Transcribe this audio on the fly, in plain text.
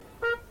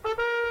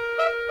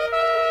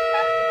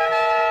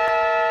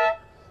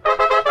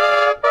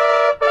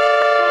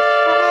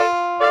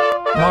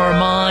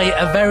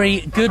a very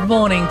good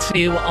morning to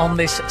you on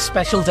this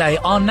special day,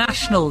 our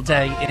national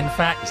day, in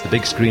fact. It's the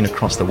big screen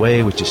across the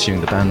way, which is showing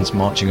the bands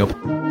marching up.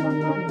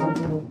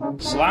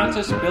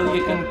 Slantas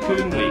Billiken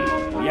Coonley,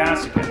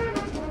 Yasikan,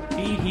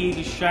 Fihi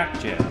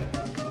Shakja.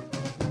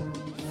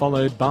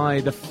 Followed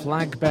by the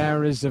flag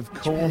bearers, of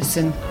course.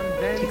 Person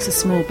takes a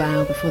small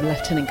bow before the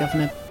Lieutenant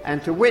Governor.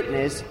 And to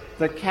witness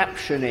the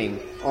captioning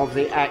of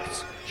the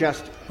acts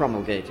just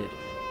promulgated.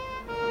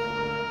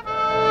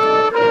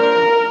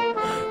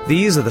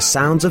 These are the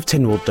sounds of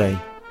Tynwald Day.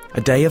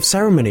 A day of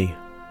ceremony,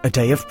 a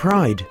day of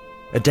pride,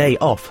 a day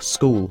off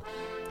school.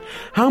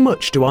 How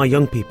much do our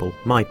young people,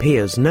 my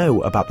peers,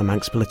 know about the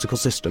Manx political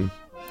system?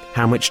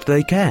 How much do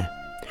they care?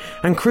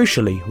 And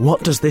crucially,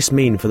 what does this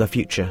mean for the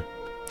future?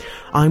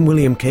 I'm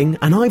William King,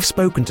 and I've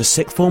spoken to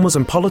sixth formers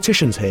and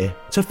politicians here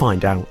to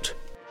find out.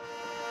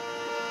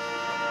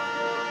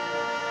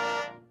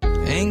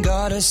 Ain't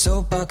got a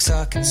soapbox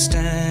I can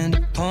stand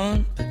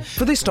upon.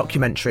 For this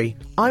documentary,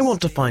 I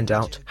want to find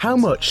out how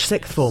much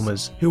sixth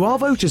formers, who are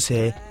voters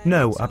here,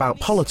 know about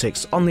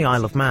politics on the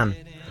Isle of Man.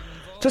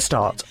 To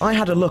start, I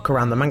had a look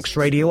around the Manx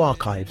Radio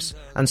archives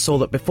and saw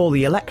that before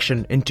the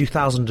election in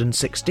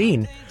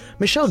 2016,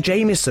 Michelle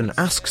Jamieson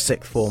asked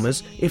sixth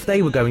formers if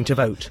they were going to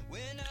vote.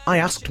 I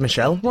asked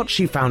Michelle what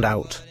she found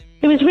out.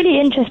 It was really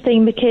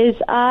interesting because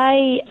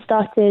I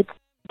started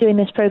doing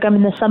this programme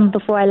in the summer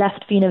before I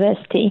left for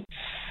university.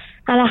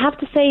 And I have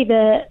to say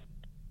that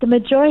the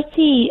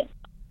majority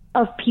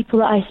of people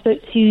that I spoke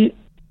to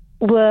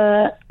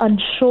were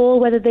unsure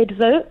whether they'd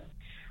vote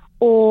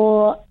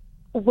or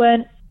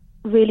weren't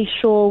really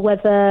sure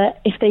whether,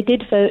 if they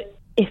did vote,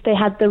 if they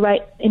had the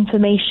right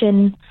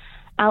information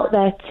out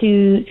there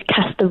to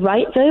cast the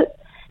right vote.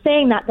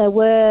 Saying that, there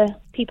were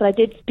people I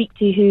did speak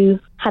to who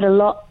had a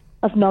lot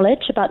of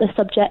knowledge about the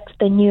subject.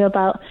 They knew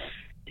about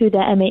who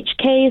their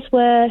MHKs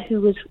were, who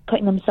was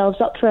putting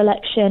themselves up for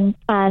election,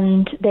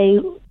 and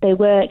they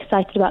were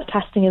excited about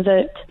casting a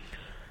vote.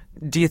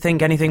 Do you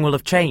think anything will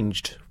have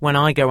changed when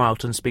I go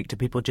out and speak to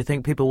people? Do you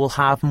think people will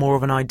have more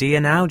of an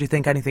idea now? Do you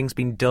think anything's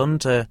been done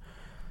to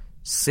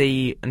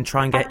see and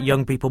try and get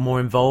young people more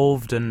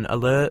involved and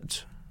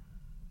alert?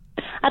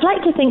 I'd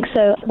like to think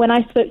so. When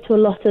I spoke to a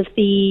lot of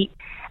the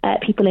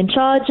people in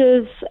charge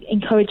of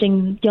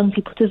encouraging young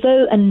people to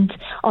vote and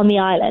on the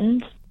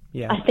island,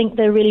 I think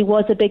there really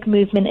was a big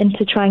movement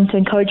into trying to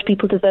encourage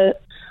people to vote.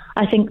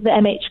 I think the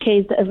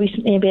MHKs that have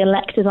recently been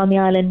elected on the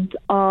island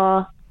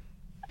are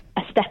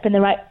a step in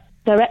the right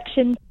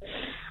direction.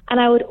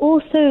 And I would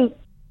also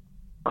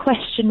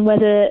question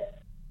whether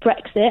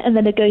Brexit and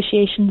the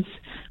negotiations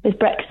with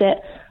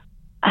Brexit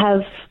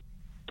have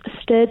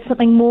stirred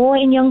something more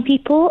in young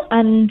people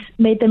and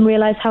made them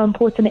realise how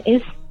important it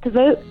is to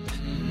vote.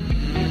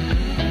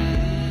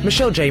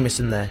 Michelle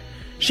Jamieson there.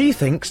 She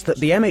thinks that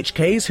the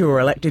MHKs who were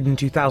elected in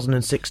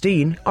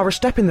 2016 are a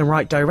step in the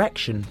right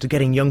direction to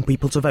getting young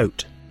people to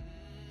vote.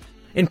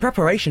 In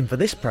preparation for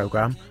this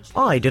programme,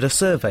 I did a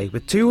survey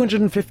with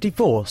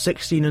 254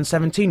 16 and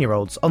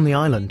 17-year-olds on the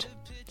island.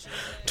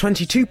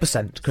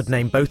 22% could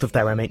name both of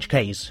their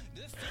MHKs.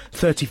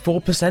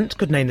 34%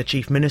 could name the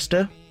Chief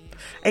Minister.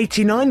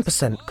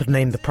 89% could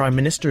name the Prime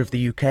Minister of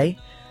the UK.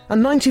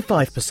 And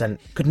 95%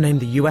 could name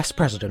the US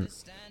President.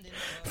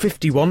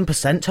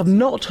 51% have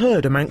not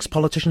heard a Manx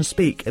politician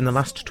speak in the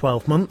last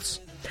 12 months,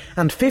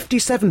 and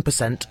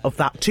 57% of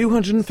that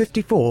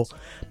 254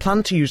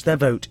 plan to use their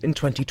vote in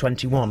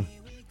 2021.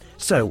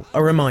 So,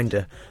 a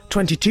reminder,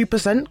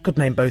 22% could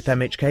name both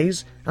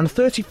MHKs, and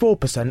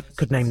 34%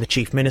 could name the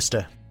Chief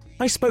Minister.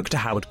 I spoke to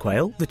Howard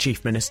Quayle, the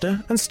Chief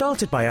Minister, and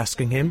started by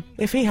asking him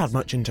if he had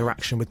much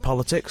interaction with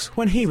politics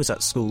when he was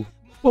at school.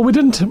 Well, we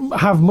didn't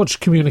have much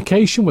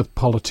communication with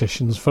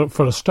politicians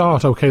for a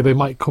start. OK, they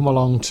might come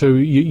along to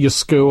your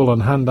school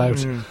and hand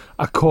out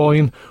a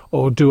coin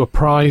or do a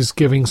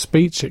prize-giving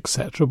speech,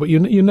 etc. But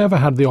you never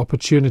had the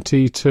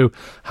opportunity to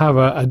have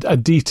a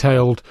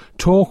detailed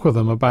talk with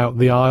them about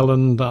the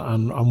island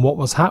and what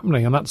was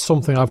happening. And that's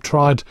something I've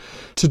tried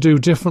to do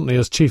differently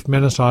as Chief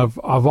Minister. I've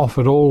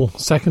offered all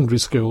secondary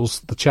schools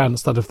the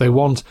chance that if they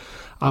want,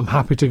 I'm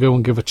happy to go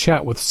and give a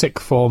chat with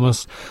sixth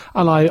formers.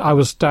 And I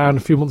was down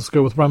a few months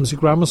ago with Ramsey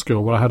Grammar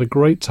School, where I had a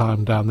great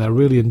time down there,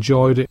 really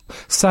enjoyed it.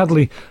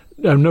 Sadly,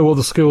 no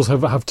other schools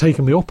have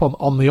taken me up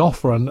on the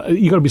offer, and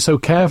you've got to be so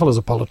careful as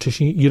a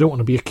politician. You don't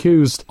want to be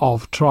accused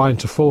of trying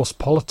to force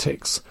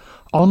politics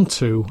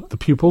onto the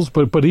pupils,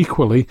 but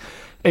equally,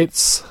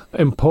 it's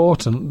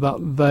important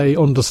that they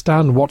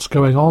understand what's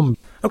going on.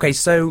 OK,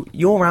 so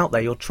you're out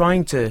there, you're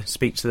trying to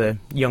speak to the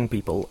young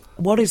people.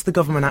 What is the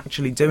government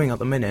actually doing at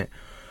the minute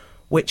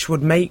which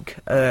would make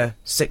a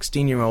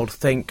 16-year-old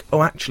think,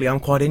 oh, actually, I'm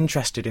quite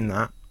interested in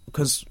that?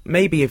 Because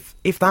maybe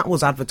if that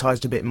was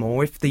advertised a bit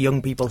more, if the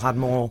young people had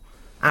more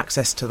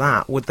access to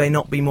that, would they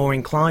not be more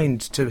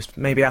inclined to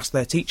maybe ask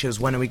their teachers,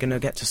 when are we going to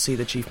get to see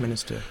the Chief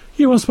Minister?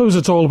 Yeah, I suppose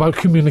it's all about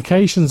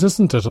communications,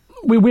 isn't it?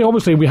 We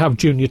obviously have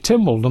Junior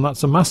Tynwald, and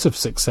that's a massive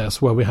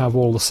success, where we have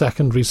all the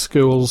secondary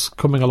schools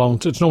coming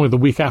along. It's normally the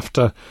week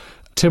after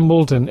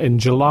Tynwald in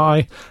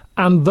July.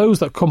 And those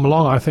that come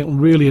along, I think,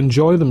 really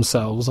enjoy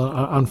themselves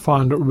and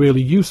find it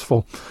really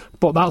useful.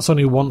 But that's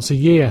only once a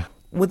year.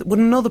 Would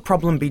another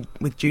problem be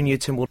with Junior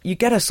Tynwald? You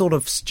get a sort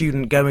of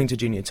student going to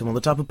Junior Tynwald,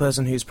 the type of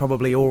person who's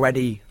probably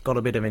already got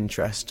a bit of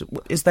interest.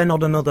 Is there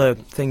not another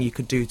thing you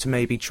could do to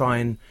maybe try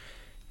and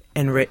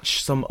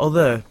enrich some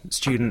other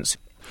students?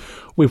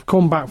 We've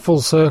come back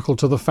full circle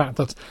to the fact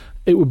that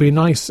it would be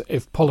nice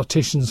if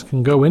politicians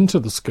can go into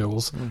the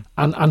schools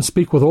and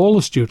speak with all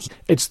the students.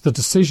 It's the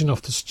decision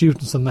of the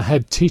students and the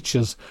head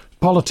teachers.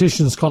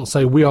 Politicians can't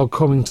say, we are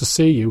coming to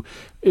see you.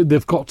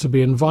 They've got to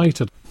be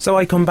invited. So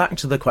I come back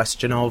to the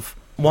question of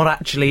what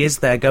actually is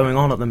there going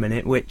on at the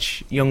minute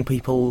which young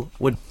people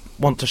would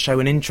want to show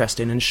an interest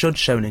in and should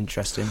show an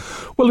interest in?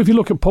 Well, if you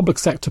look at public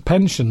sector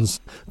pensions,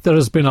 there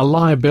has been a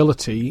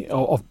liability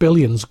of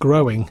billions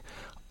growing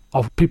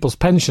of people's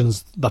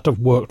pensions that have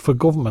worked for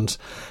government,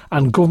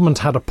 and government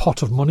had a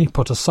pot of money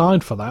put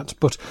aside for that,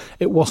 but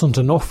it wasn't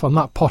enough, and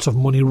that pot of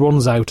money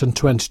runs out in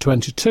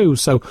 2022,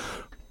 so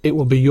it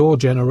will be your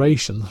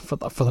generation for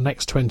the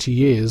next 20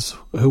 years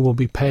who will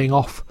be paying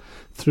off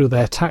through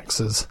their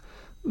taxes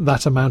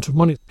that amount of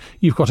money.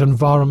 You've got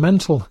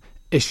environmental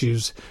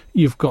issues,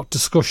 you've got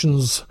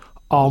discussions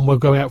on we're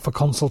going out for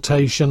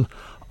consultation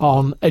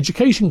on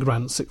education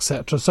grants,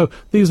 etc. So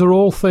these are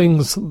all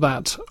things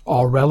that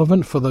are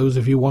relevant for those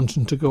of you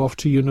wanting to go off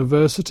to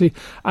university,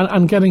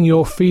 and getting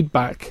your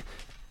feedback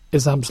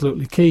is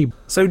absolutely key.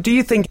 So do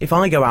you think if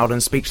I go out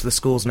and speak to the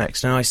schools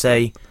next and I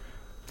say,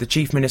 the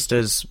Chief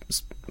Minister's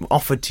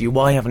offered to you,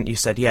 why haven't you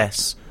said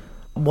yes?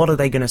 What are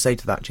they going to say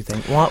to that, do you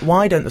think?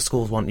 Why don't the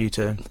schools want you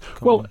to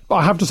come Well, on?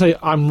 I have to say,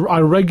 I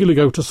regularly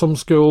go to some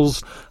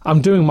schools.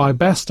 I'm doing my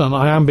best and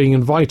I am being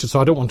invited, so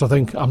I don't want to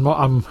think I'm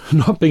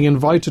not being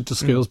invited to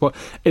schools, but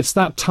it's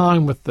that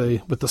time with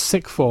the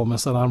sixth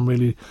formers that I'm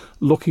really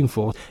looking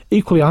for.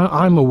 Equally,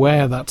 I'm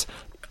aware that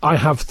I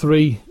have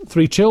three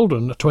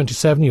children, a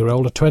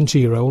 27-year-old, a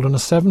 20-year-old and a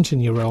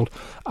 17-year-old,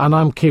 and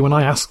I'm keen when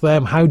I ask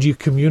them, how do you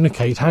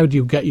communicate, how do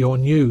you get your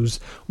news,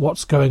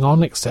 what's going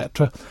on,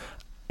 etc.,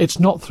 it's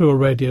not through a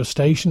radio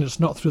station, it's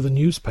not through the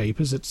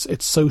newspapers,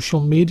 it's social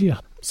media.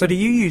 So do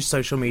you use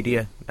social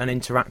media and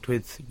interact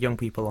with young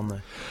people on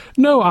there?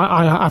 No,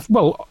 I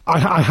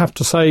have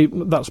to say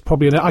that's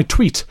probably... I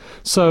tweet,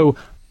 so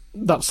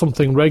that's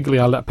something regularly.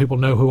 I let people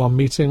know who I'm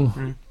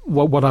meeting,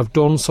 what I've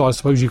done, so I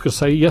suppose you could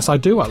say, yes, I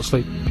do,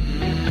 actually.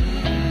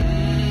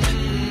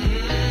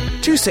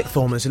 Two sixth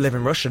formers who live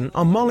in Rushen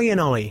are Molly and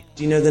Ollie.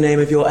 Do you know the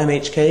name of your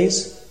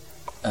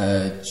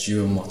MHKs?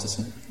 Drew and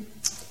Watterson.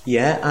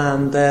 Yeah,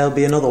 and there'll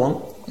be another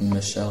one.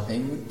 Michelle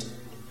Haywood.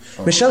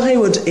 Michelle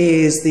Haywood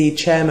is the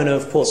chairman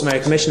of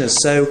Portsmouth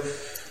Commissioners, so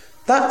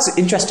that's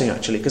interesting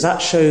actually, because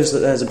that shows that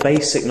there's a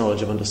basic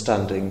knowledge of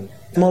understanding.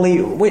 Molly,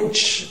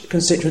 which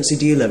constituency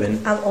do you live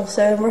in? I'm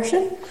also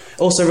Russian.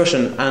 Also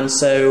Russian, and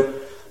so,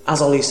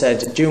 as Ollie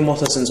said, Drew and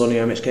Watterson's one of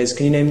your MHKs.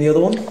 Can you name the other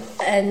one?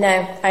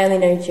 No, I only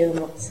know Drew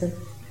and Watterson.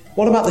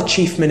 What about the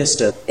Chief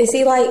Minister? Is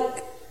he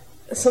like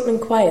something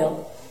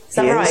Quayle? Is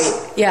that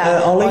right?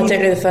 Yeah. Ollie, I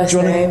don't know the first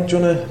name. Do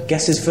you want to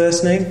guess his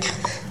first name?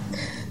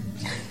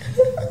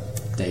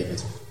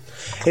 David.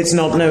 It's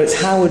not, no,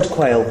 it's Howard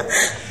Quayle.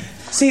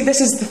 See, this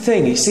is the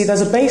thing. You see,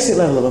 there's a basic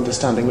level of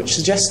understanding which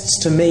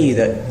suggests to me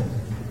that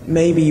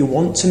maybe you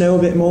want to know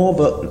a bit more,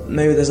 but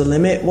maybe there's a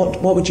limit.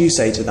 What would you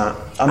say to that?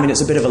 I mean,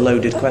 it's a bit of a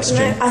loaded question.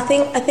 No, I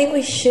think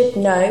we should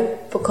know,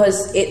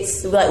 because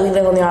it's like we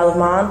live on the Isle of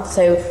Man,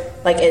 so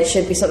like it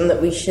should be something that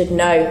we should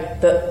know,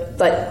 but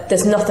like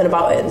there's nothing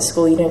about it in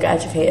school. You don't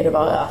get educated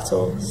about it at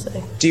all.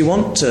 So. Do you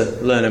want to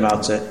learn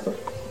about it?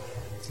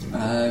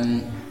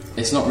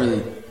 It's not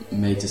really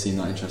made to seem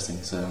that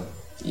interesting, so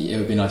it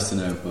would be nice to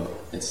know, but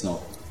it's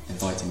not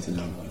inviting to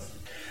know about it.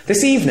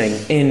 This evening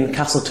in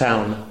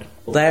Castletown,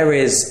 there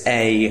is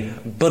a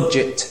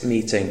budget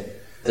meeting.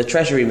 The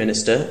Treasury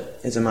Minister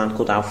is a man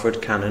called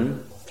Alfred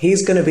Cannon.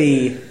 He's going to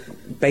be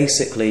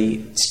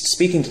basically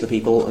speaking to the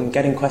people and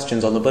getting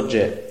questions on the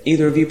budget.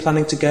 Either of you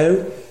planning to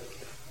go?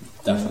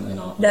 Definitely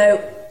not.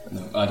 No,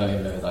 I don't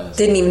even know what that is.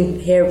 Didn't even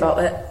hear about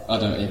it. I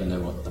don't even know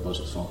what the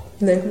budget's for.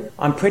 No.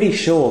 I'm pretty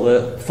sure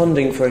that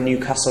funding for a new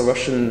Castle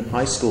Russian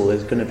high school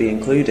is going to be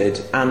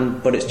included,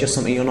 but it's just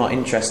something you're not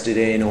interested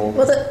in, or...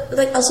 Well,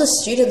 us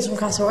as students from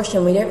Castle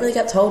Russian, we don't really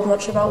get told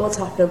much about what's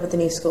happening with the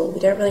new school. We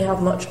don't really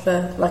have much of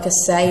a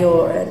say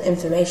or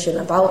information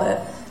about it,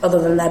 other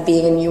than there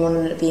being a new one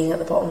and it being at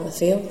the bottom of the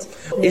field.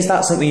 Is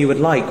that something you would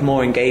like,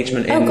 more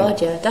engagement in? Oh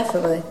God, yeah,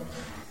 definitely.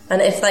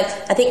 And I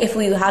think if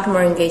we had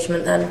more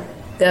engagement, then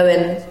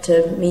going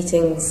to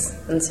meetings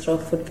and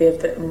stuff would be a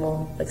bit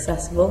more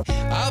accessible.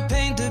 I'll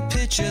paint a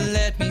picture,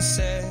 let me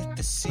set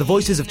the scene. The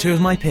voices of two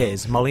of my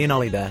peers, Molly and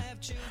Ollie there.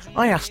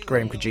 I asked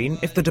Graham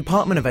Cregeen if the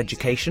Department of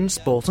Education,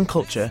 Sport and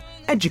Culture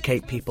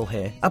educate people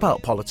here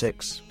about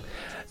politics.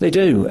 They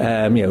do,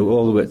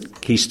 all the way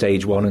at Key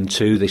Stage 1 and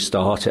 2, they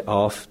start it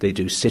off, they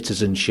do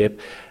citizenship,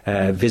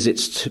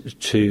 visits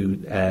to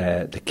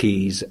the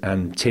Keys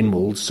and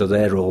Tynwald, so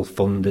they're all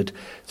funded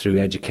through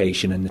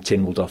education and the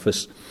Tynwald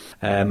office.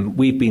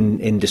 We've been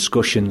in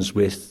discussions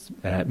with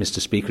Mr.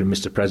 Speaker and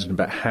Mr. President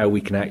about how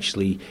we can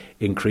actually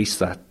increase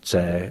that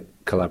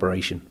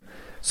collaboration.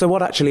 So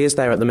what actually is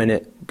there at the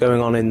minute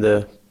going on in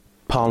the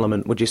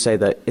Parliament, would you say,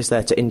 that is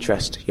there to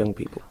interest young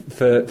people?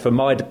 For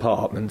my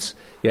department,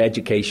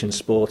 education,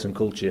 sport and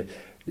culture,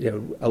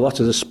 a lot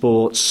of the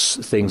sports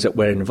things that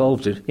we're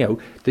involved in,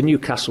 the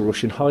Newcastle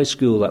Russian High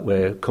School that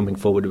we're coming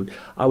forward with,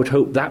 I would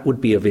hope that would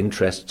be of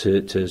interest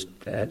to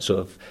sort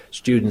of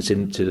students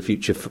into the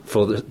future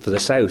for the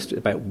South,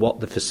 about what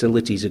the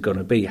facilities are going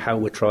to be, how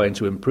we're trying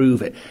to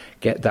improve it,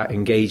 get that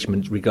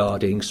engagement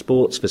regarding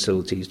sports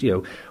facilities,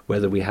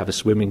 whether we have a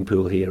swimming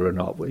pool here or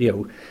not,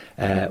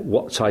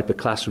 what type of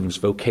classrooms,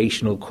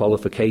 vocational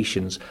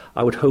qualifications.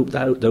 I would hope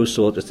that those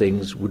sort of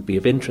things would be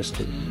of interest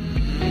to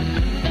them.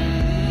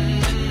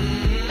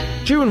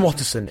 Duran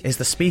Watterson is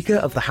the Speaker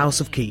of the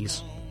House of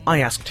Keys. I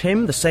asked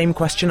him the same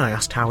question I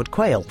asked Howard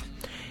Quayle,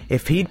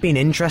 if he'd been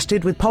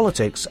interested with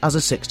politics as a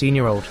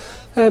 16-year-old.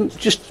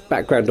 Just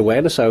background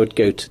awareness. I would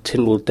go to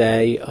Tynwald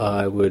Day,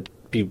 I would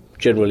be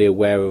generally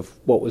aware of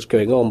what was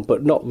going on,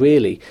 but not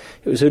really.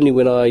 It was only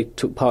when I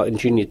took part in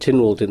Junior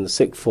Tynwald in the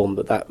sixth form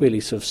that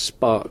really sort of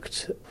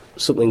sparked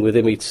something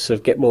within me to sort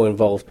of get more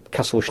involved.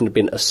 Castle Rushen had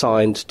been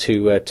assigned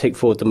to take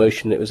forward the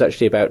motion. It was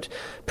actually about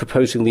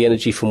proposing the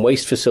energy from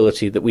waste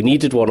facility, that we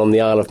needed one on the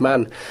Isle of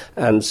Man.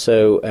 And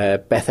so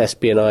Beth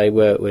Espy and I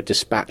were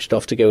dispatched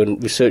off to go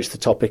and research the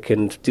topic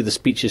and do the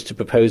speeches to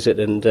propose it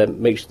and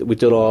make sure that we'd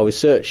done all our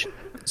research.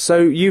 So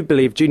you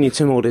believe Junior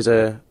Tynwald is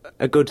a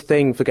good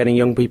thing for getting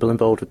young people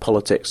involved with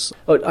politics?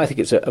 I think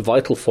it's a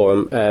vital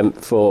forum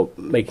for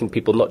making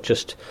people not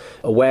just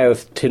aware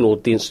of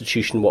Tynwald, the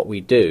institution, what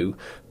we do,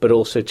 but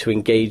also to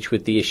engage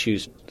with the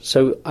issues.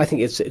 So I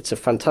think it's a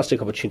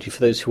fantastic opportunity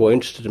for those who are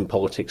interested in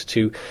politics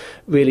to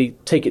really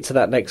take it to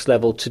that next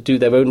level, to do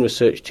their own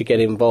research, to get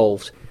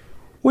involved.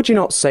 Would you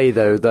not say,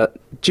 though, that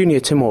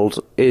Junior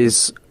Tynwald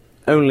is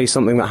only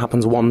something that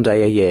happens one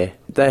day a year?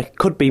 There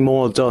could be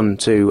more done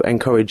to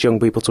encourage young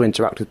people to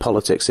interact with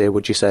politics here,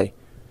 would you say?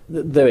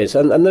 There is,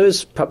 and there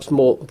is perhaps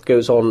more that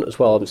goes on as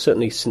well.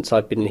 Certainly since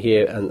I've been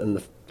here and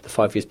the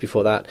 5 years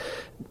before that,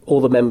 all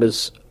the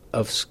members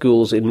of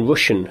schools in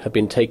Rushen have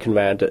been taken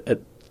round at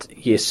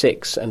Year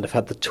 6 and have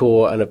had the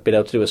tour and have been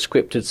able to do a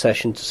scripted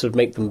session to sort of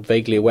make them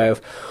vaguely aware of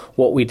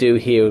what we do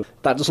here.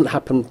 That doesn't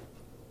happen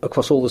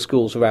across all the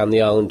schools around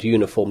the island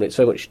uniformly. It's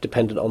very much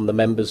dependent on the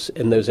members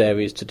in those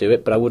areas to do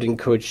it, but I would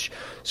encourage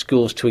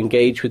schools to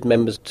engage with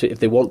members, if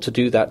they want to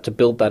do that, to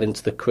build that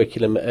into the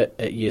curriculum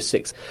at Year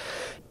 6.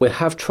 We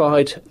have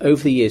tried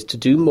over the years to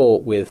do more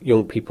with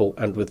young people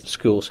and with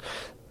schools.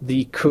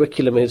 The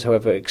curriculum is,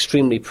 however,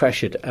 extremely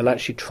pressured, and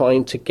actually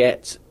trying to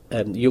get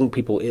young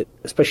people,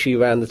 especially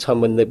around the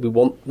time when we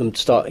want them to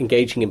start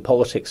engaging in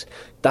politics,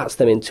 that's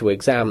them into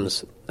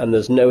exams. And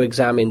there's no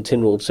exam in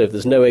Tynwald, so if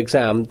there's no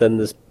exam, then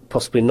there's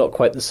possibly not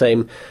quite the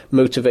same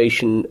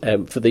motivation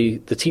for the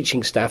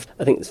teaching staff.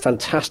 I think it's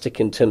fantastic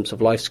in terms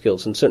of life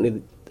skills, and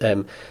certainly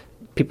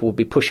people would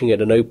be pushing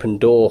at an open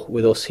door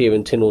with us here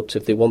in Tynwald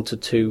if they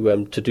wanted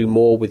to do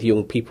more with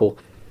young people.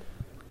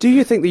 Do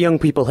you think the young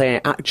people here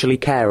actually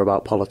care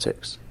about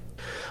politics?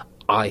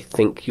 I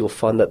think you'll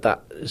find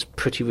that is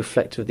pretty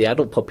reflective of the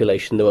adult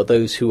population. There are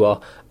those who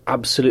are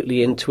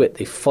absolutely into it.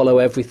 They follow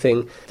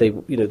everything. They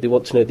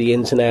want to know the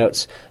ins and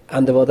outs.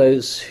 And there are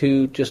those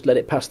who just let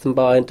it pass them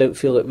by and don't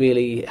feel it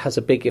really has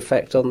a big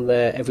effect on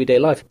their everyday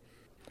life.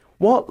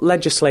 What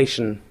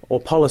legislation or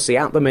policy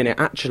at the minute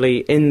actually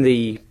in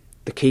the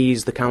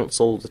Keys, the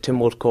Council, the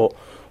Tynwald Court,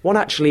 what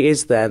actually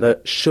is there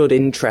that should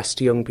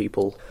interest young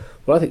people?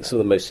 Well, I think some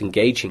of the most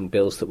engaging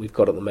bills that we've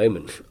got at the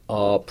moment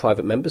are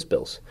private members'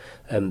 bills.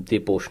 The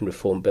abortion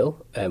reform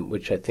bill,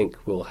 which I think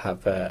will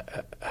have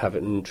an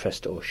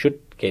interest, or should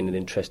gain an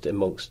interest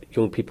amongst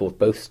young people of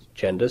both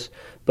genders,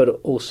 but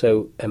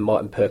also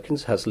Martin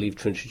Perkins has leave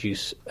to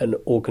introduce an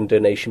organ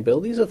donation bill.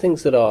 These are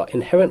things that are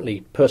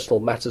inherently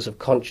personal matters of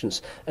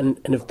conscience, and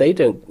if they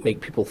don't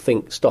make people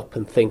stop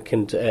and think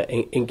and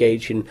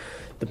engage in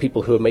the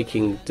people who are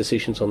making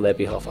decisions on their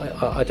behalf,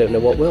 I don't know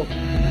what will.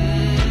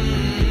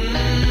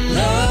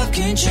 Love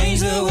can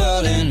change the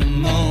world in a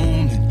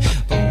moment,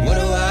 but what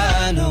do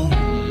I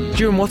know?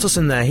 Duran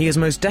Watterson there, he is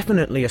most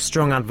definitely a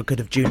strong advocate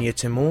of Junior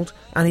Tynwald,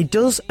 and he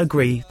does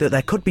agree that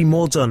there could be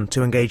more done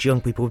to engage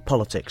young people with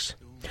politics.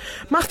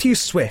 Matthew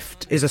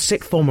Swift is a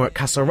sixth former at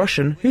Castle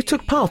Rushen who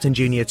took part in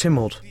Junior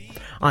Tynwald.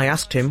 I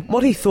asked him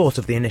what he thought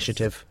of the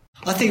initiative.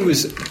 I think it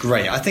was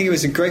great. I think it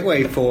was a great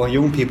way for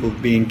young people to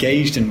be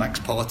engaged in Manx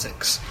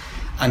politics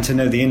and to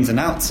know the ins and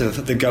outs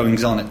of the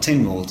goings-on at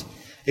Tynwald.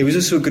 It was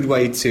also a good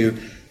way to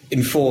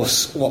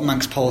enforce what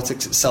Manx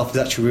politics itself is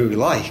actually really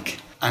like,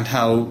 and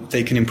how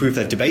they can improve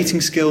their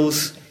debating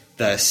skills,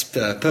 their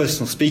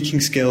personal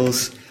speaking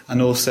skills,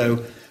 and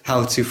also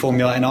how to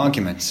formulate an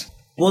argument.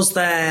 Was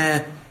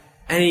there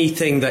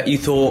anything that you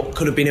thought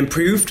could have been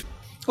improved?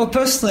 Well,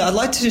 personally, I'd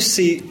like to just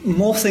see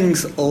more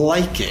things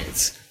like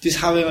it, just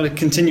having it on a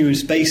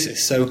continuous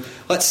basis. So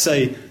let's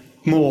say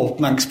more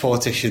Manx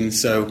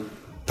politicians, so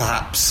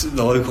perhaps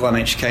the local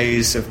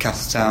MHKs of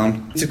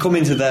Castletown, to come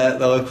into their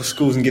local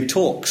schools and give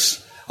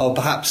talks Or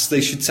perhaps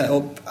they should set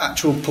up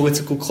actual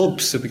political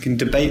clubs so we can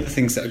debate the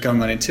things that are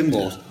going on in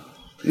Tynwald.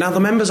 Now, the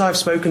members I've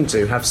spoken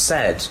to have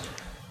said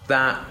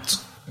that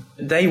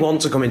they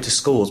want to come into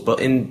schools,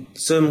 but in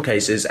some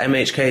cases,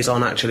 MHKs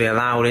aren't actually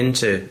allowed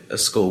into a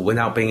school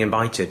without being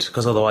invited,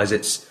 because otherwise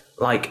it's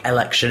like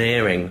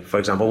electioneering, for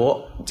example.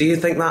 What do you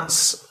think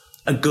that's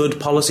a good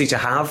policy to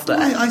have?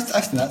 I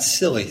think that's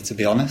silly, to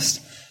be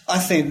honest. I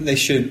think they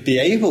should be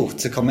able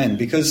to come in,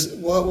 because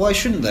why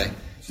shouldn't they?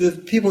 The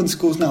people in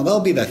schools now, they'll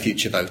be their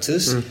future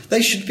voters.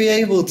 They should be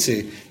able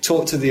to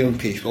talk to the young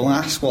people and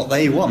ask what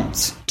they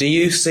want. Do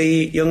you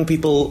see young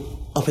people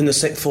up in the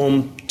sixth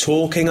form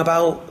talking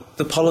about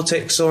the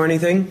politics or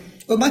anything?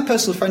 Well, my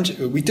personal friendship,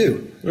 we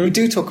do. We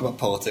do talk about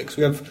politics.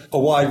 We have a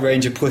wide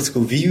range of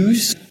political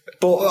views.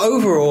 But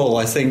overall,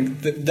 I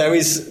think that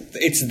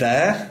it's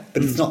there,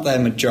 but it's not their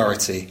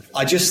majority.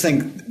 I just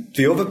think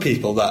the other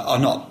people that are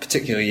not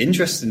particularly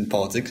interested in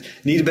politics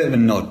need a bit of a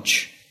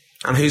nudge.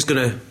 And who's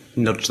going to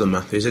nudge them,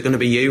 Matthew? Is it going to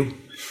be you?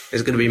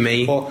 Is it going to be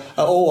me? Well,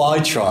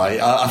 I've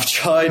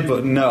tried,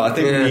 but no. I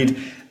think we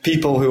need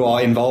people who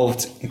are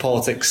involved in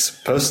politics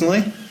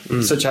personally,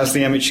 such as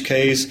the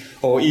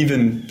MHKs, or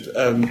even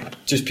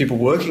just people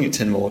working at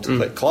Tynwald,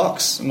 like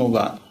clerks and all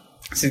that.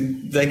 So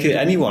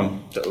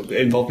anyone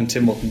involved in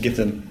Tynwald can give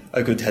them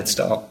a good head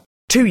start.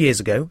 2 years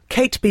ago,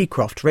 Kate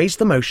Beecroft raised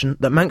the motion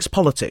that Manx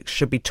politics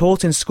should be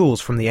taught in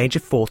schools from the age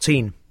of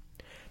 14.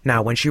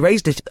 Now, when she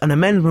raised it, an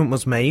amendment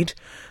was made,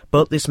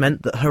 but this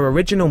meant that her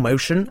original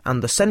motion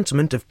and the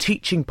sentiment of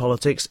teaching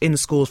politics in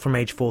schools from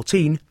age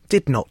 14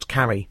 did not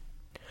carry.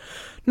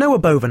 Noah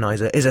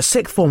Bovenizer is a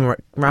sixth former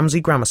at Ramsey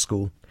Grammar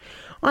School.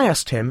 I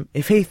asked him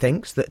if he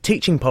thinks that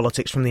teaching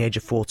politics from the age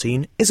of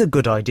 14 is a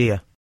good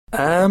idea.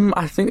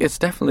 I think it's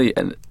definitely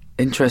an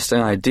interesting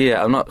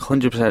idea. I'm not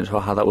 100%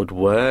 sure how that would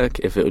work,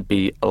 if it would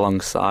be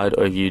alongside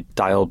or if you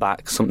dial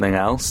back something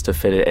else to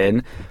fit it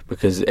in,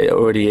 because it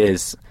already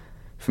is.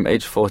 From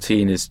age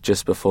 14 is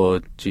just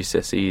before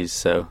GCSEs,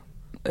 so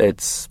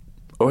it's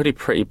already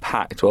pretty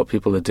packed what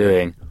people are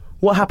doing.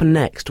 What happened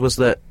next was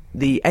that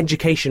the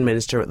Education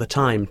Minister at the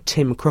time,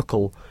 Tim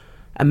Cruckle,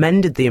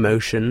 amended the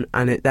motion,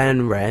 and it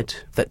then read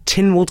that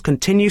Tynwald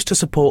continues to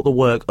support the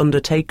work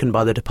undertaken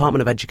by the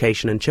Department of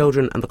Education and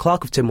Children and the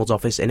Clerk of Tynwald's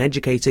office in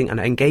educating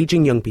and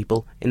engaging young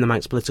people in the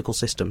Manx political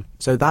system.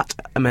 So that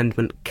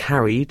amendment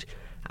carried,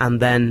 and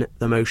then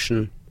the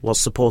motion was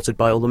supported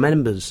by all the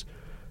members.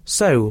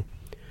 So,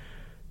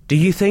 do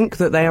you think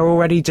that they are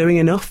already doing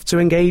enough to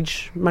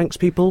engage Manx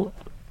people?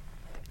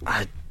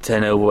 I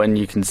don't know when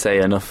you can say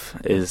enough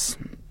is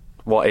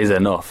what is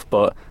enough,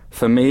 but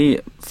for me,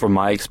 from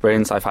my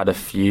experience, I've had a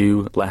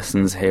few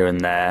lessons here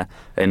and there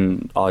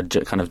in our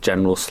kind of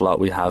general slot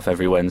we have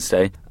every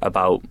Wednesday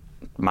about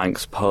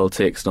Manx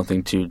politics,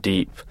 nothing too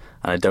deep,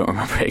 and I don't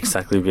remember it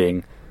exactly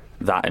being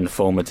that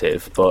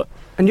informative. But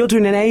and you're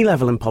doing an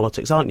A-level in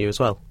politics, aren't you,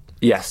 as well?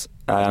 Yes,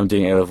 I'm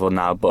doing A-level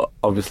now, but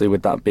obviously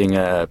with that being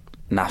a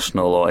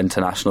national or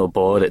international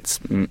board,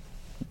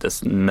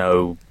 there's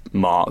no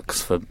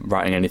marks for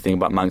writing anything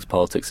about Manx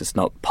politics. It's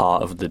not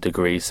part of the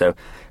degree, so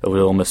it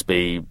would almost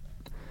be,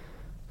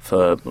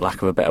 for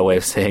lack of a better way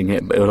of saying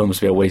it, but it would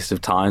almost be a waste of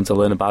time to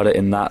learn about it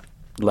in that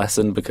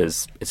lesson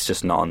because it's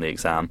just not on the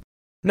exam.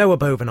 Noah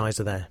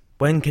Bovenizer there.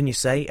 When can you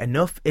say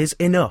enough is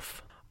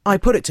enough? I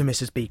put it to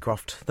Mrs.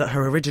 Beecroft that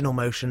her original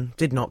motion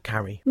did not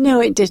carry.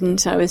 No, it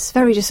didn't. I was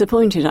very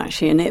disappointed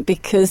actually in it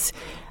because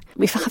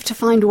we have to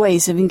find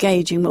ways of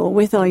engaging more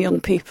with our young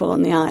people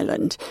on the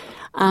island,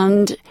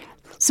 and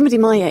somebody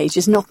my age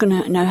is not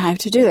going to know how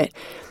to do it.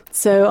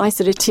 So I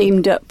sort of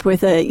teamed up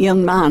with a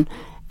young man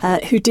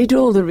who did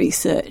all the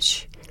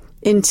research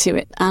into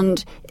it,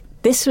 and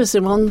this was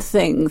the one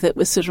thing that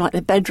was sort of like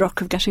the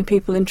bedrock of getting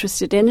people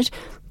interested in it.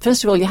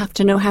 First of all, you have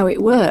to know how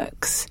it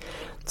works.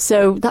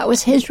 So that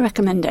was his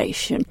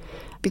recommendation,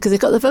 because they've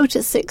got the vote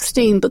at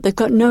 16, but they've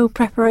got no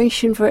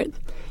preparation for it.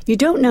 You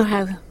don't know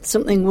how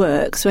something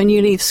works when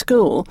you leave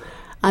school,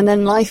 and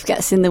then life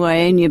gets in the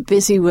way and you're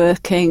busy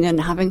working and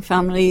having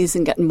families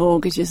and getting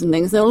mortgages and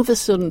things. And all of a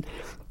sudden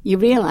you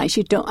realise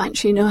you don't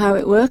actually know how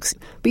it works,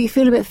 but you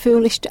feel a bit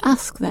foolish to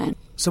ask then.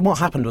 So what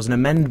happened was an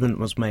amendment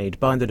was made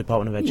by the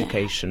Department of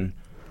Education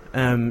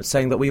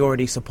saying that we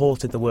already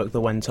supported the work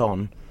that went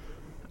on.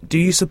 Do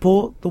you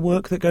support the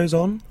work that goes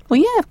on? Well,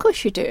 yeah, of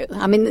course you do.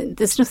 I mean,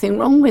 there's nothing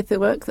wrong with the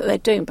work that they're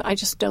doing, but I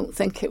just don't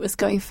think it was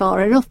going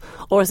far enough.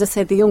 Or, as I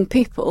said, the young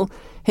people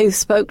who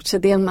spoke to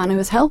the young man who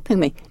was helping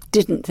me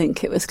didn't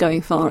think it was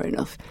going far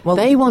enough. Well,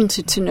 they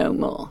wanted to know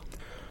more.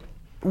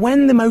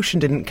 When the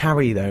motion didn't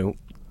carry, though,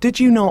 did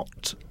you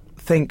not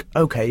think,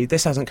 OK,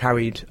 this hasn't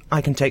carried,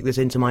 I can take this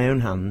into my own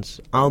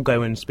hands, I'll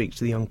go and speak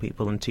to the young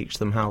people and teach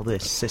them how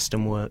this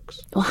system works?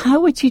 Well,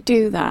 how would you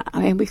do that? I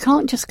mean, we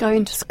can't just go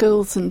into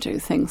schools and do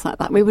things like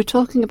that. We were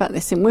talking about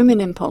this in Women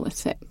in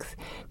Politics.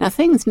 Now,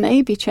 things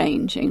may be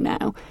changing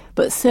now,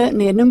 but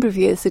certainly a number of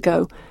years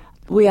ago,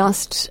 we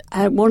asked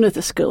one of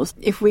the schools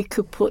if we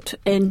could put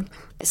in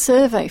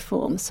survey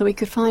forms so we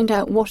could find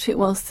out what it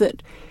was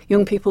that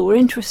young people were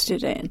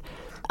interested in.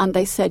 And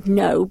they said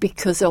no,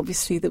 because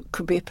obviously there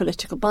could be a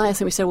political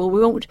bias. And we said, well,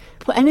 we won't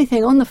put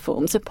anything on the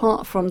forms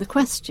apart from the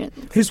question.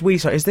 Who's we?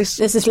 Sorry, is this...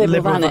 This is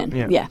Liberal Van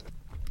In, yeah.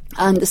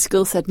 And the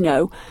school said,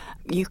 no,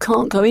 you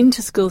can't go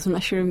into schools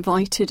unless you're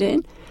invited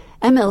in.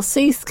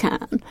 MLCs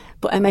can,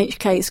 but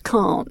MHKs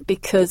can't,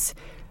 because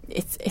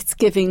it's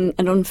giving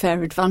an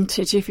unfair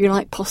advantage, if you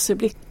like,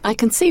 possibly. I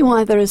can see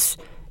why there is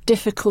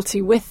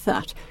difficulty with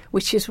that,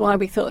 which is why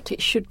we thought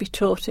it should be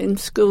taught in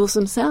schools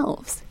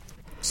themselves.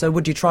 So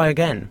would you try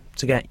again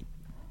to get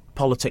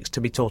politics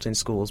to be taught in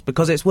schools?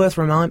 Because it's worth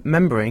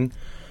remembering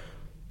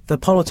the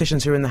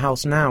politicians who are in the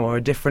House now are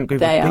a different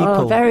group of people. They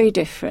are very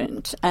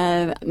different.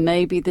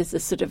 Maybe there's a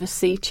sort of a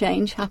sea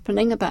change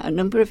happening about a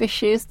number of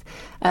issues.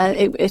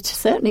 It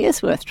certainly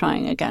is worth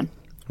trying again.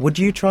 Would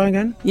you try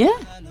again? Yeah.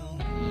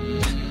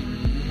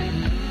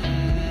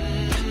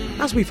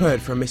 As we've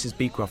heard from Mrs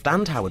Beecroft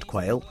and Howard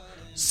Quayle,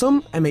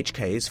 some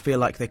MHKs feel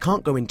like they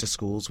can't go into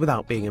schools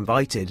without being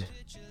invited.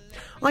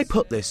 I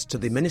put this to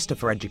the Minister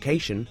for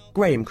Education,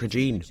 Graham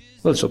Cregeen.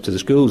 Well, it's up to the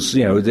schools.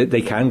 You know,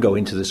 they can go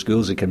into the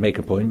schools, they can make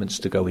appointments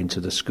to go into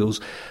the schools.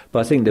 But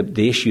I think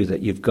the issue that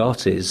you've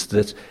got is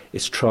that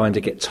it's trying to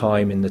get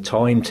time in the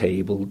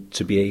timetable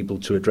to be able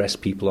to address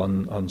people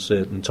on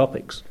certain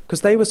topics.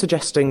 Because they were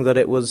suggesting that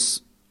it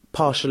was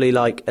partially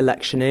like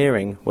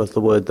electioneering was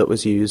the word that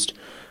was used.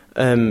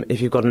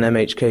 If you've got an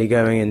MHK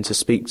going in to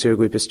speak to a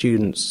group of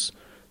students,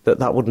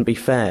 that wouldn't be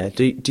fair.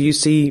 Do you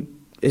see...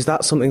 Is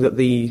that something that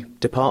the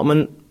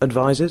department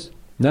advises?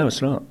 No,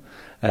 it's not.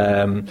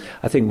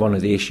 I think one of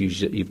the issues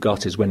that you've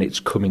got is when it's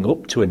coming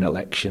up to an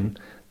election,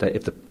 that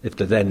if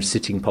the then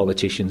sitting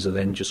politicians are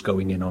then just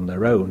going in on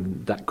their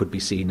own, that could be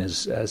seen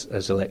as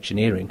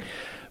electioneering.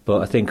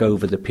 But I think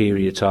over the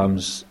period of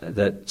times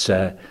that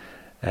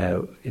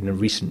in the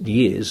recent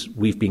years,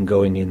 we've been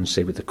going in,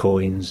 say, with the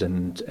coins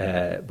and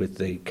with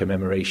the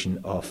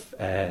commemoration of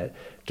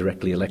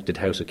directly elected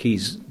House of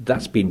Keys.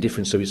 That's been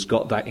different, so it's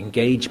got that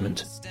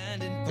engagement.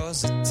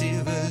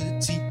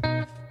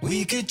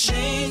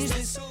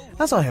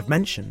 As I have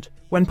mentioned,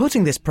 when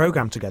putting this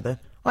programme together,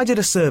 I did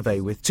a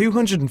survey with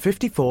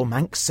 254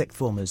 Manx sixth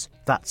formers,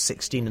 that's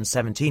 16 and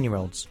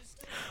 17-year-olds.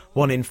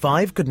 1 in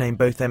 5 could name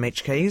both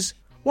MHKs,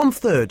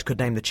 1/3 could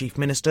name the Chief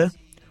Minister,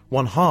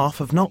 1/2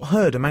 have not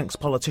heard a Manx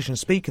politician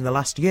speak in the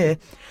last year,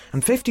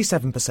 and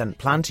 57%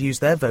 plan to use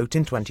their vote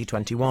in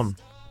 2021.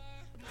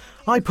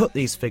 I put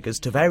these figures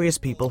to various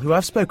people who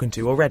I've spoken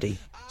to already,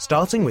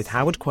 starting with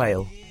Howard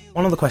Quayle.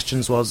 One of the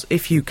questions was,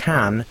 if you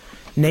can,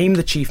 name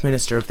the Chief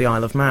Minister of the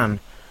Isle of Man.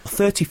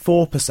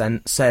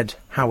 34% said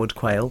Howard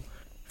Quayle,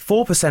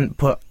 4%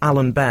 put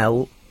Alan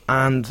Bell,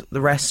 and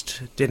the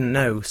rest didn't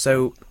know.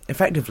 So,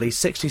 effectively,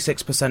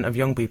 66% of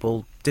young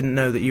people didn't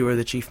know that you were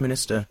the Chief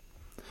Minister.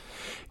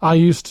 I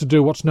used to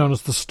do what's known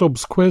as the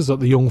Stubbs quiz at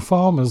the young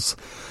farmers,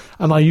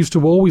 and I used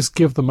to always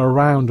give them a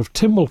round of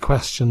Tynwald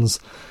questions.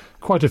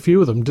 Quite a few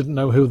of them didn't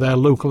know who their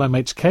local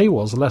MHK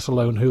was, let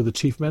alone who the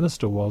Chief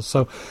Minister was.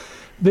 So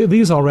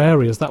these are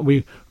areas that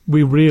we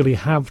really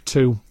have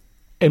to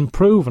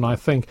improve, and I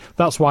think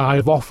that's why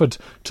I've offered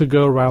to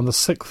go around the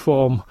sixth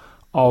form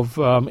of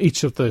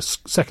each of the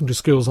secondary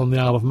schools on the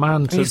Isle of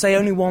Man. And you say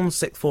only one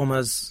sixth form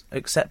has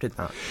accepted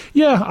that?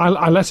 Yeah,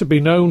 I let it be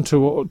known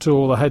to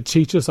all the head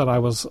teachers that I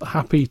was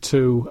happy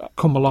to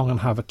come along and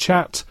have a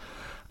chat.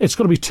 It's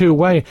got to be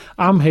two-way.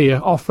 I'm here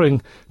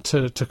offering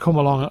to come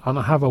along and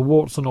have a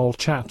warts and all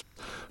chat,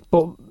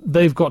 but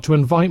they've got to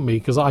invite me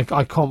because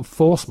I can't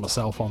force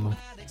myself on them.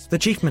 The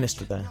Chief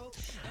Minister there.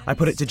 I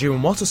put it to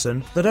Dewan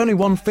Watterson that only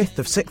 1/5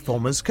 of sixth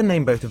formers can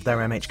name both of their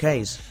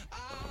MHKs.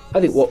 I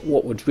think what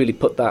would really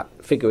put that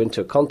figure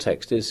into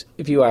context is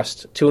if you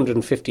asked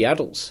 250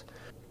 adults,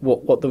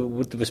 what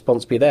would the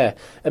response be there?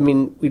 I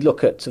mean, we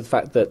look at the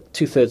fact that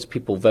 2/3 of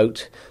people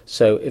vote,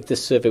 so if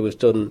this survey was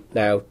done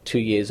now 2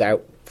 years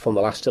out from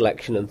the last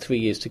election and 3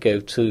 years to go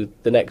to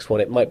the next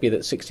one, it might be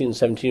that 16 and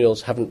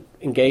 17-year-olds haven't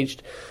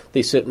engaged.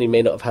 They certainly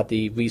may not have had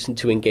the reason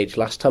to engage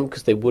last time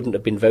because they wouldn't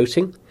have been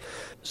voting.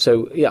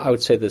 So, yeah, I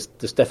would say there's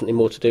definitely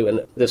more to do,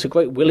 and there's a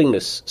great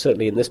willingness,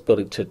 certainly in this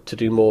building, to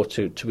do more,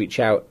 to reach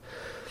out.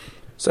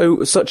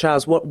 So, such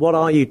as, what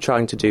are you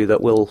trying to do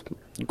that will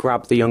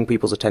grab the young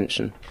people's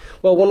attention?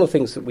 Well, one of the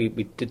things that we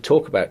did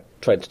talk about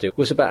trying to do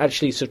was about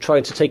actually sort of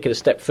trying to take it a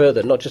step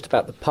further, not just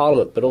about the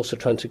Parliament, but also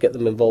trying to get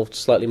them involved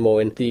slightly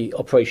more in the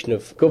operation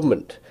of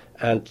government,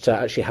 and to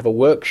actually have a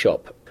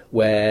workshop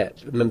where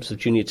members of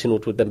Junior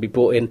Tynwald would then be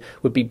brought in,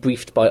 would be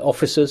briefed by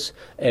officers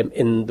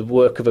in the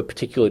work of a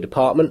particular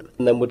department,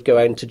 and then would go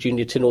out into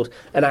Junior Tynwald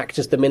and act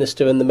as the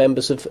minister and the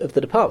members of the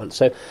department.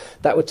 So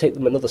that would take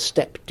them another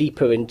step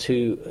deeper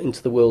into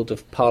the world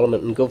of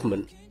Parliament and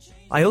government.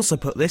 I also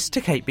put this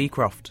to Kate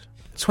Beecroft.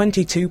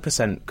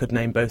 22% could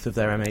name both of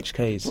their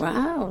MHKs.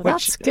 Wow,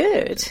 that's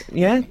good.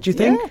 Yeah, do you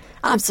think? Yeah,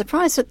 I'm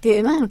surprised at the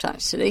amount,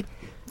 actually.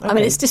 Okay. I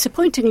mean, it's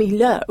disappointingly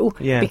low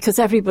because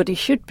everybody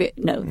should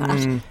know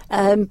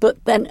that,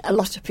 but then a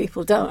lot of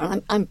people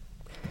don't. And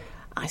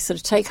I sort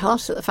of take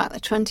heart at the fact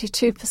that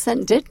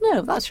 22% did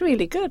know. That's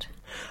really good.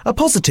 A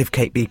positive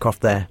Kate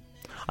Beecroft there.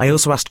 I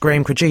also asked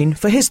Graham Cregeen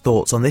for his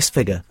thoughts on this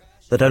figure.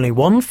 that only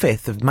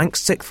 1/5 of Manx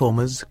sixth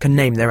formers can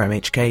name their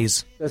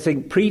MHKs. I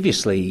think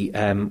previously,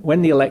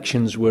 when the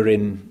elections were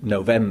in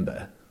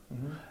November,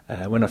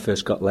 when I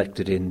first got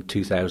elected in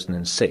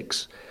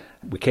 2006,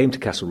 we came to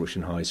Castle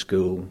Rushen High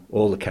School,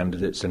 all the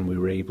candidates, and we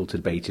were able to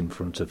debate in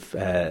front of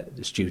the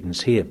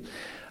students here.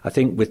 I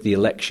think with the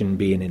election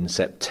being in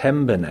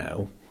September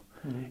now,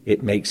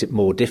 it makes it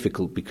more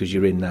difficult because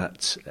you're in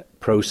that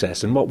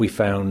process. And what we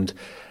found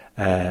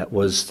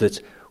was that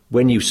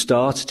when you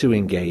start to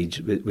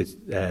engage with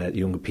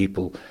younger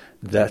people,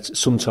 that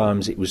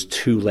sometimes it was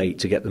too late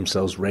to get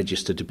themselves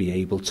registered to be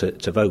able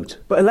to vote.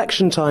 But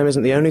election time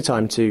isn't the only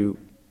time to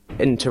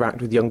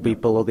interact with young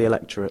people or the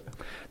electorate.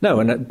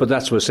 No, but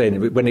that's what I was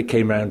saying. When it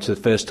came around to the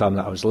first time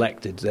that I was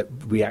elected, that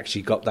we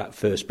actually got that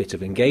first bit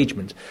of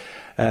engagement.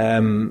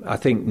 I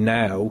think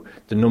now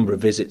the number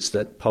of visits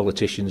that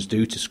politicians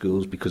do to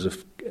schools because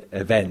of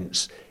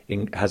events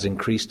has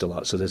increased a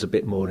lot, so there's a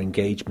bit more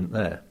engagement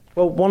there.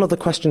 Well, one of the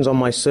questions on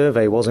my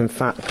survey was, in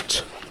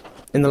fact,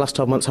 in the last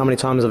 12 months, how many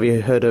times have you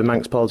heard a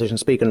Manx politician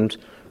speak? And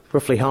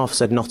roughly half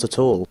said not at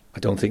all. I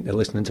don't think they're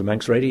listening to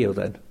Manx radio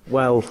then.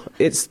 Well,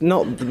 it's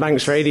not the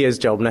Manx radio's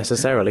job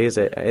necessarily, is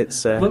it?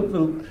 It's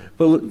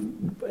well,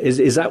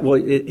 is that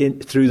what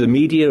through the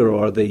media,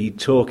 or are they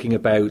talking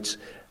about?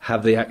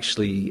 Have they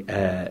actually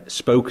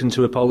spoken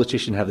to a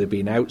politician? Have they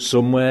been out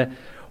somewhere?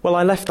 Well,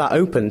 I left that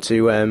open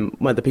to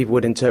whether people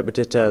would interpret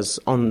it as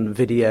on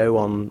video,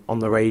 on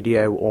the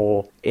radio,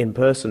 or in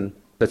person.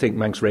 I think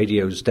Manx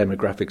radio's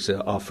demographics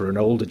are for an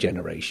older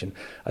generation.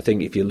 I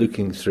think if you're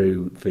looking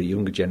through for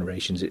younger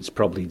generations, it's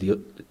probably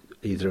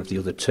either of the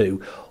other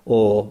two,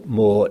 or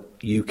more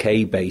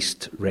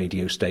UK-based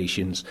radio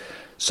stations.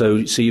 So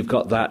you've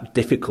got that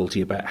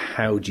difficulty about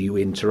how do you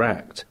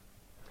interact.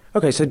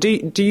 OK, so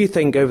do you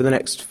think over the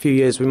next few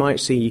years we might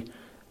see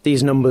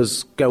these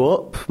numbers go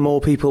up? More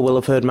people will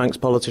have heard Manx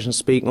politicians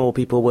speak, more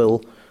people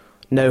will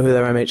know who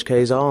their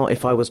MHKs are,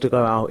 if I was to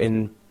go out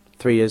in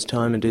 3 years'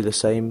 time and do the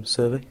same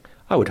survey?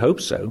 I would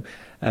hope so.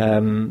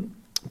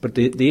 But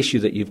the issue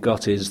that you've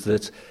got is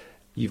that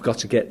you've got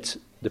to get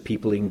the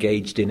people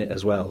engaged in it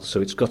as well. So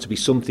it's got to be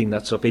something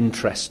that's of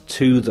interest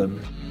to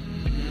them.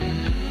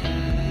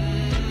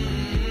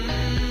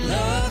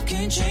 Love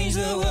can change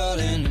the world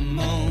in a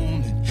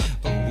moment,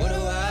 but what do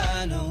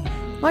I know?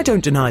 I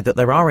don't deny that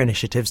there are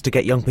initiatives to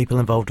get young people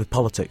involved with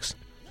politics.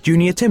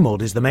 Junior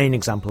Tynwald is the main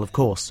example, of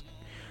course.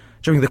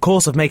 During the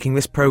course of making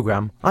this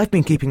programme, I've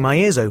been keeping my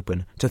ears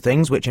open to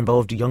things which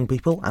involved young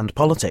people and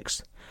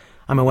politics.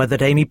 I'm aware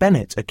that Amy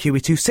Bennett, a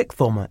QE2 sixth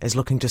former, is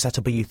looking to set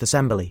up a youth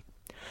assembly.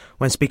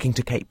 When speaking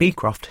to Kate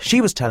Beecroft,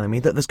 she was telling me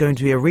that there's going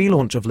to be a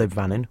relaunch of Liv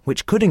Vannin,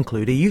 which could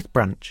include a youth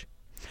branch.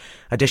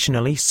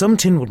 Additionally, some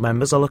Tynwald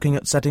members are looking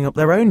at setting up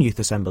their own youth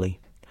assembly.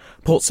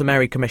 Port St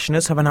Mary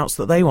commissioners have announced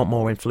that they want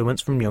more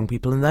influence from young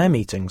people in their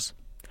meetings.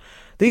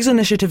 These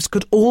initiatives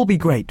could all be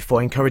great for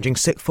encouraging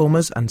sixth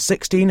formers and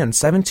 16 and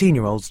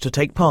 17-year-olds to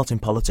take part in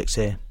politics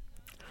here.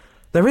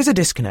 There is a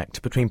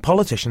disconnect between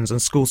politicians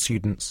and school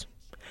students.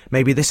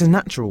 Maybe this is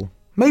natural.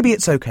 Maybe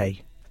it's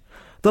okay.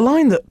 The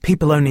line that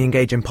people only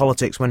engage in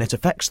politics when it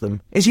affects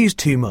them is used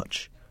too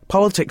much.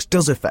 Politics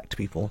does affect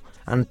people,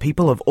 and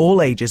people of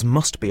all ages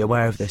must be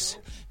aware of this.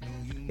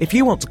 If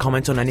you want to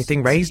comment on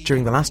anything raised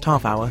during the last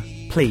half hour,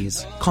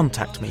 please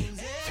contact me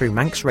through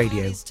Manx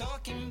Radio.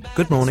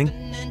 Good morning.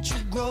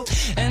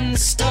 And the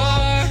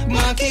stock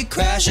market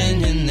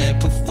crashing in their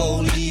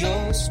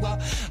portfolios.